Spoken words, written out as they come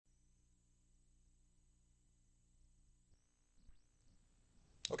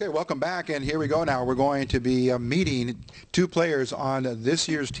Okay, welcome back, and here we go now. We're going to be meeting two players on this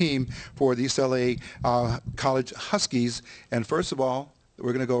year's team for the East LA College Huskies. And first of all,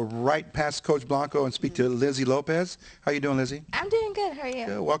 we're going to go right past Coach Blanco and speak to Lizzie Lopez. How you doing, Lizzie? I'm doing good. How are you?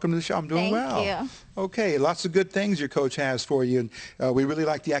 Good. Welcome to the show. I'm doing well. Thank you. Okay, lots of good things your coach has for you. And we really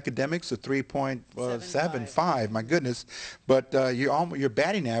like the academics, the 3.75, my goodness. But your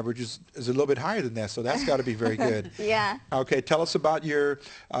batting average is a little bit higher than that, so that's got to be very good. Yeah. Okay, tell us about your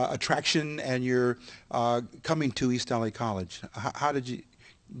attraction and your coming to East LA College. How did you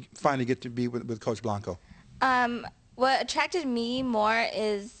finally get to be with Coach Blanco? What attracted me more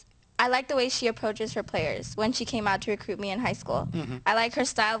is I like the way she approaches her players when she came out to recruit me in high school. I like her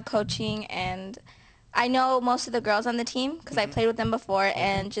style of coaching, and I know most of the girls on the team because I played with them before,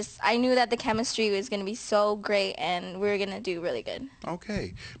 and just I knew that the chemistry was going to be so great and we were going to do really good.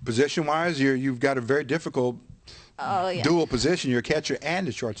 Okay. Position-wise, you've got a very difficult dual position. You're a catcher and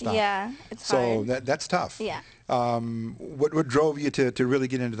a shortstop. Yeah, it's hard. So that's tough. Yeah. What drove you to really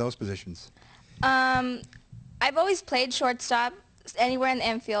get into those positions? I've always played shortstop anywhere in the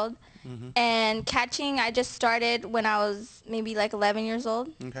infield. And catching, I just started when I was maybe like 11 years old.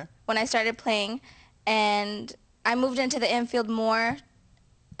 Okay. When I started playing, and I moved into the infield more,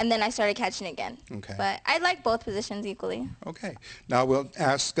 and then I started catching again. Okay. But I like both positions equally. Okay. Now we'll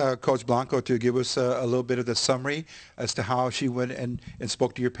ask Coach Blanco to give us a little bit of the summary as to how she went and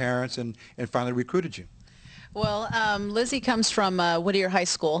spoke to your parents and finally recruited you. Well, Lizzie comes from Whittier High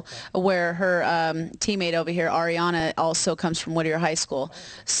School, where her teammate over here, Ariana, also comes from Whittier High School.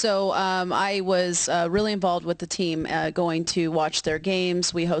 So I was really involved with the team, going to watch their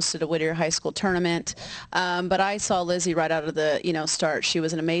games. We hosted a Whittier High School tournament. But I saw Lizzie right out of the start. She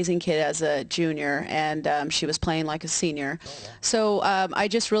was an amazing kid as a junior, and she was playing like a senior. So I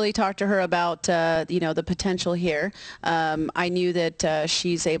just really talked to her about the potential here. I knew that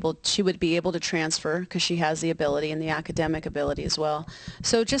she would be able to transfer because she has the ability and the academic ability as well.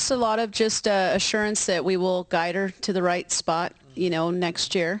 So just a lot of assurance that we will guide her to the right spot,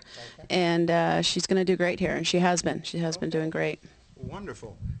 next year. And she's going to do great here, and she has been. She has been doing great.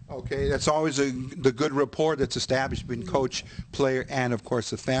 Wonderful. Okay, that's always the good rapport that's established between coach, player, and of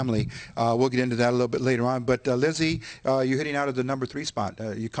course the family. We'll get into that a little bit later on. But Lizzie, you're hitting out of the number 3 spot.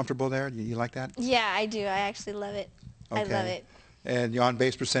 You comfortable there? You like that? Yeah, I do. I actually love it. Okay. I love it. And your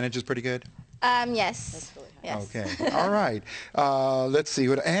on-base percentage is pretty good? Yes. Yes. Okay. All right. Let's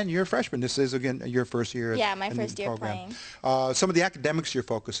see. And you're a freshman. This is, again, your first year. Yeah, my first year playing. Some of the academics you're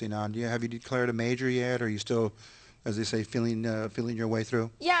focusing on, have you declared a major yet, or are you still, as they say, feeling your way through?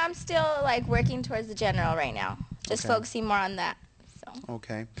 Yeah, I'm still working towards the general right now. Just focusing more on that. So.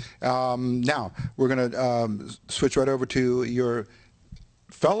 Okay. Now, we're going to switch right over to your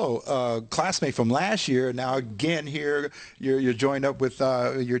fellow classmate from last year. Now again here you're joined up with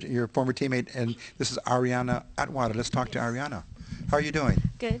your former teammate, and this is Ariana Atwater. Let's talk to Ariana. How are you doing?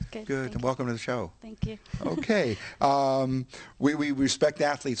 Good, good. Good, and welcome to the show. Thank you. Okay. We respect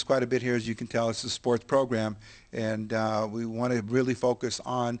athletes quite a bit here, as you can tell. It's a sports program, and we want to really focus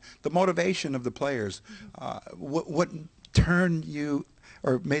on the motivation of the players. What turned you,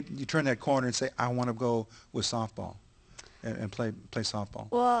 or made you turn that corner and say, I want to go with softball and play softball?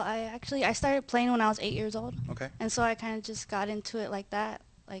 Well, I started playing when I was 8 years old. Okay. And so I kind of just got into it like that,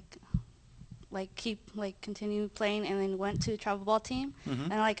 continue playing, and then went to the travel ball team.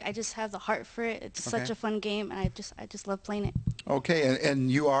 And I just have the heart for it. It's such a fun game, and I just love playing it. Okay,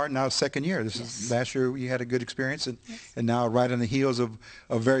 and you are now second year. This is last year you had a good experience, and now right on the heels of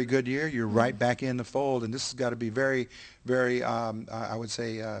a very good year, you're right back in the fold, and this has got to be very, very, I would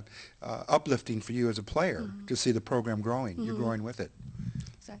say, uplifting for you as a player to see the program growing. You're growing with it.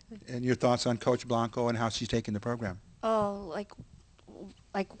 Exactly. And your thoughts on Coach Blanco and how she's taking the program? Oh,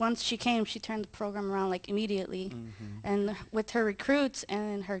 once she came, she turned the program around immediately, and with her recruits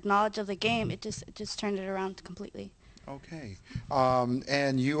and her knowledge of the game, it just turned it around completely. Okay.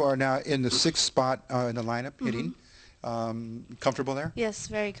 And you are now in the 6th spot in the lineup, hitting. Comfortable there? Yes,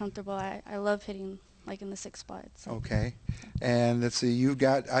 very comfortable. I love hitting in the 6th spot. So. Okay. And let's see, you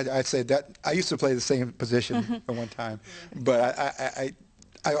got, I'd say that, I used to play the same position at one time, but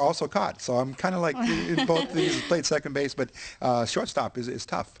I also caught, so I'm kind of in both these. Played second base, but shortstop is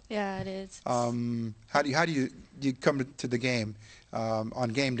tough. Yeah, it is. How do you come to the game on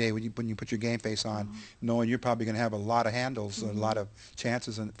game day when you put your game face on, knowing you're probably going to have a lot of handles, a lot of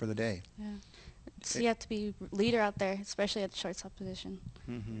chances for the day? Yeah. So you have to be leader out there, especially at the shortstop position.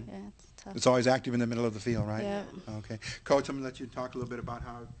 Yeah, it's tough. It's always active in the middle of the field, right? Yeah. Okay. Coach, I'm going to let you talk a little bit about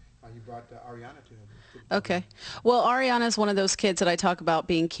You brought Ariana to Okay. Well, Ariana is one of those kids that I talk about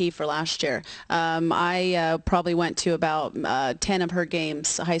being key for last year. I probably went to about 10 of her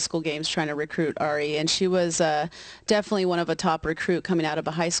games, high school games, trying to recruit Ari, and she was definitely one of a top recruit coming out of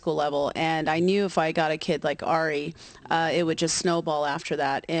a high school level. And I knew if I got a kid like Ari, it would just snowball after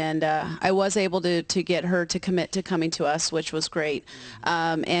that. And I was able to get her to commit to coming to us, which was great.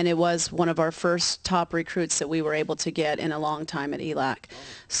 And it was one of our first top recruits that we were able to get in a long time at ELAC.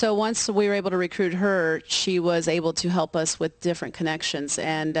 So once we were able to recruit her, she was able to help us with different connections,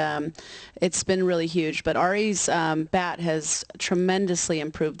 and it's been really huge. But Ari's bat has tremendously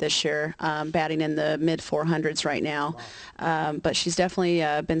improved this year, batting in the mid-400s right now. But she's definitely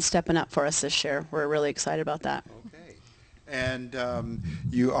been stepping up for us this year. We're really excited about that. Okay. And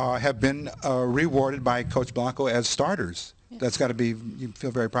you have been rewarded by Coach Blanco as starters. Yes. That's got to be, you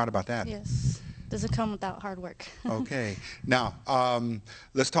feel very proud about that. Yes. Doesn't come without hard work. Okay. Now,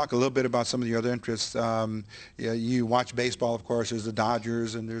 let's talk a little bit about some of your other interests. Yeah, you watch baseball, of course. There's the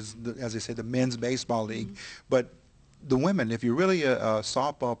Dodgers, and there's, as they say, the men's baseball league. But the women, if you're really a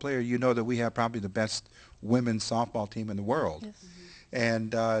softball player, you know that we have probably the best women's softball team in the world. Yes.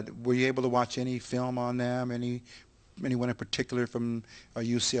 And were you able to watch any film on them, anyone in particular from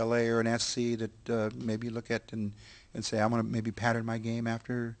UCLA or an SC that maybe you look at and say, I'm going to maybe pattern my game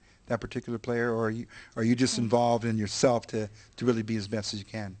after that particular player, or are you just involved in yourself to really be as best as you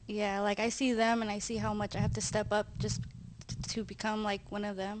can? Yeah, like I see them and I see how much I have to step up just to become like one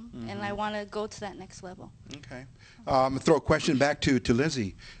of them, and I want to go to that next level. Okay. Throw a question back to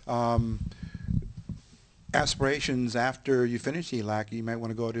Lizzie. Aspirations after you finish ELAC, you might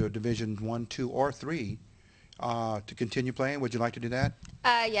want to go to a Division 1, 2, or 3 to continue playing. Would you like to do that?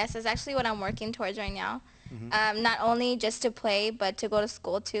 Yes, that's actually what I'm working towards right now. Not only just to play, but to go to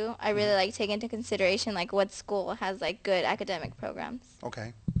school too. I really like taking into consideration like what school has like good academic programs.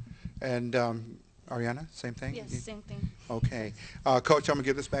 Okay. And Ariana, same thing? Yes, same thing. Okay. Coach, I'm going to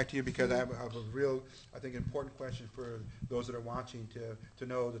give this back to you because I have a real, I think, important question for those that are watching to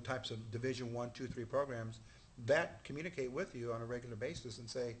know the types of Division 1, 2, 3 programs that communicate with you on a regular basis and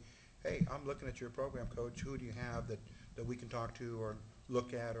say, hey, I'm looking at your program, Coach. Who do you have that we can talk to or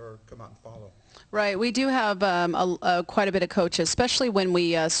look at or come out and follow? Right. We do have quite a bit of coaches, especially when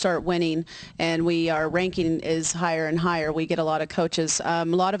we start winning and our ranking is higher and higher. We get a lot of coaches. A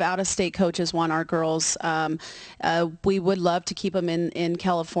lot of out-of-state coaches want our girls. We would love to keep them in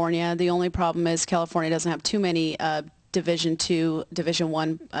California. The only problem is California doesn't have too many Division 2, Division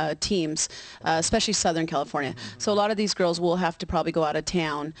 1 teams, especially Southern California. So a lot of these girls will have to probably go out of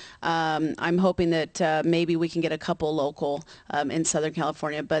town. I'm hoping that maybe we can get a couple local in Southern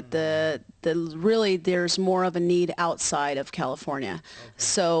California, but really there's more of a need outside of California. Okay.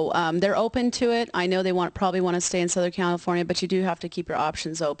 So they're open to it. I know they probably want to stay in Southern California, but you do have to keep your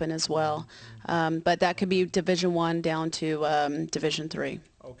options open as well. But that could be Division 1 down to Division 3.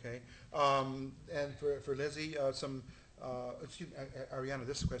 Okay. And for Lizzie, excuse me, Ariana,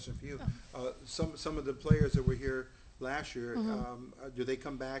 this is a question for you. Some of the players that were here last year, do they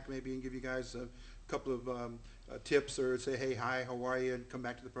come back maybe and give you guys a couple of tips or say, hey, hi, how are you, and come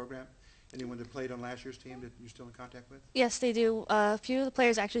back to the program? Anyone that played on last year's team that you're still in contact with? Yes, they do. A few of the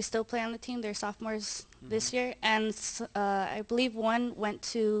players actually still play on the team. They're sophomores this year, and I believe one went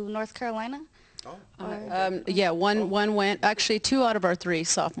to North Carolina. Oh. Yeah, one went. Actually, 2 out of our 3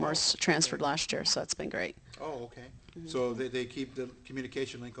 sophomores transferred last year, so that's been great. Oh, okay. So they keep the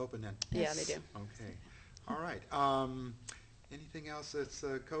communication link open then? Yeah, they do. Okay. All right. Anything else that's,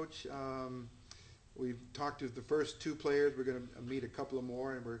 Coach? We've talked to the first 2 players. We're going to meet a couple of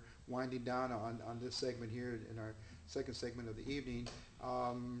more, and we're winding down on this segment here in our second segment of the evening.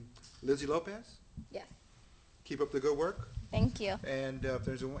 Lizzie Lopez? Yes. Keep up the good work. Thank you. And if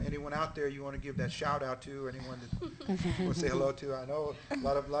there's anyone out there you want to give that shout out to, or anyone that you want to say hello to, I know a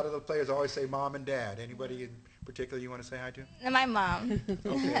lot of the players always say mom and dad. Anybody in particular you want to say hi to? My mom.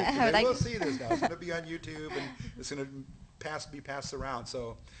 Okay. They will see this now. It's going to be on YouTube, and it's going to be passed around.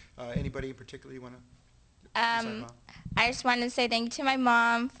 So anybody in particular you want to? I just wanted to say thank you to my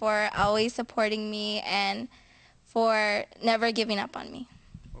mom for always supporting me and for never giving up on me.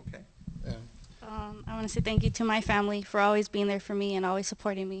 Okay. I want to say thank you to my family for always being there for me and always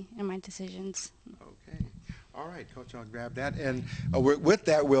supporting me in my decisions. Okay. All right, Coach, I'll grab that. And with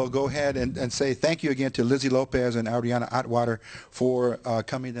that, we'll go ahead and say thank you again to Lizzie Lopez and Ariana Atwater for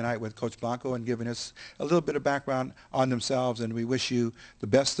coming tonight with Coach Blanco and giving us a little bit of background on themselves. And we wish you the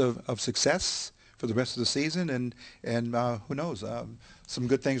best of success for the rest of the season. And who knows, some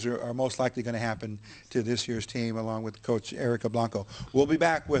good things are most likely going to happen to this year's team along with Coach Erik Blanco. We'll be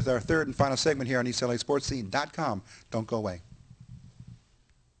back with our third and final segment here on EastLASportsScene.com. Don't go away.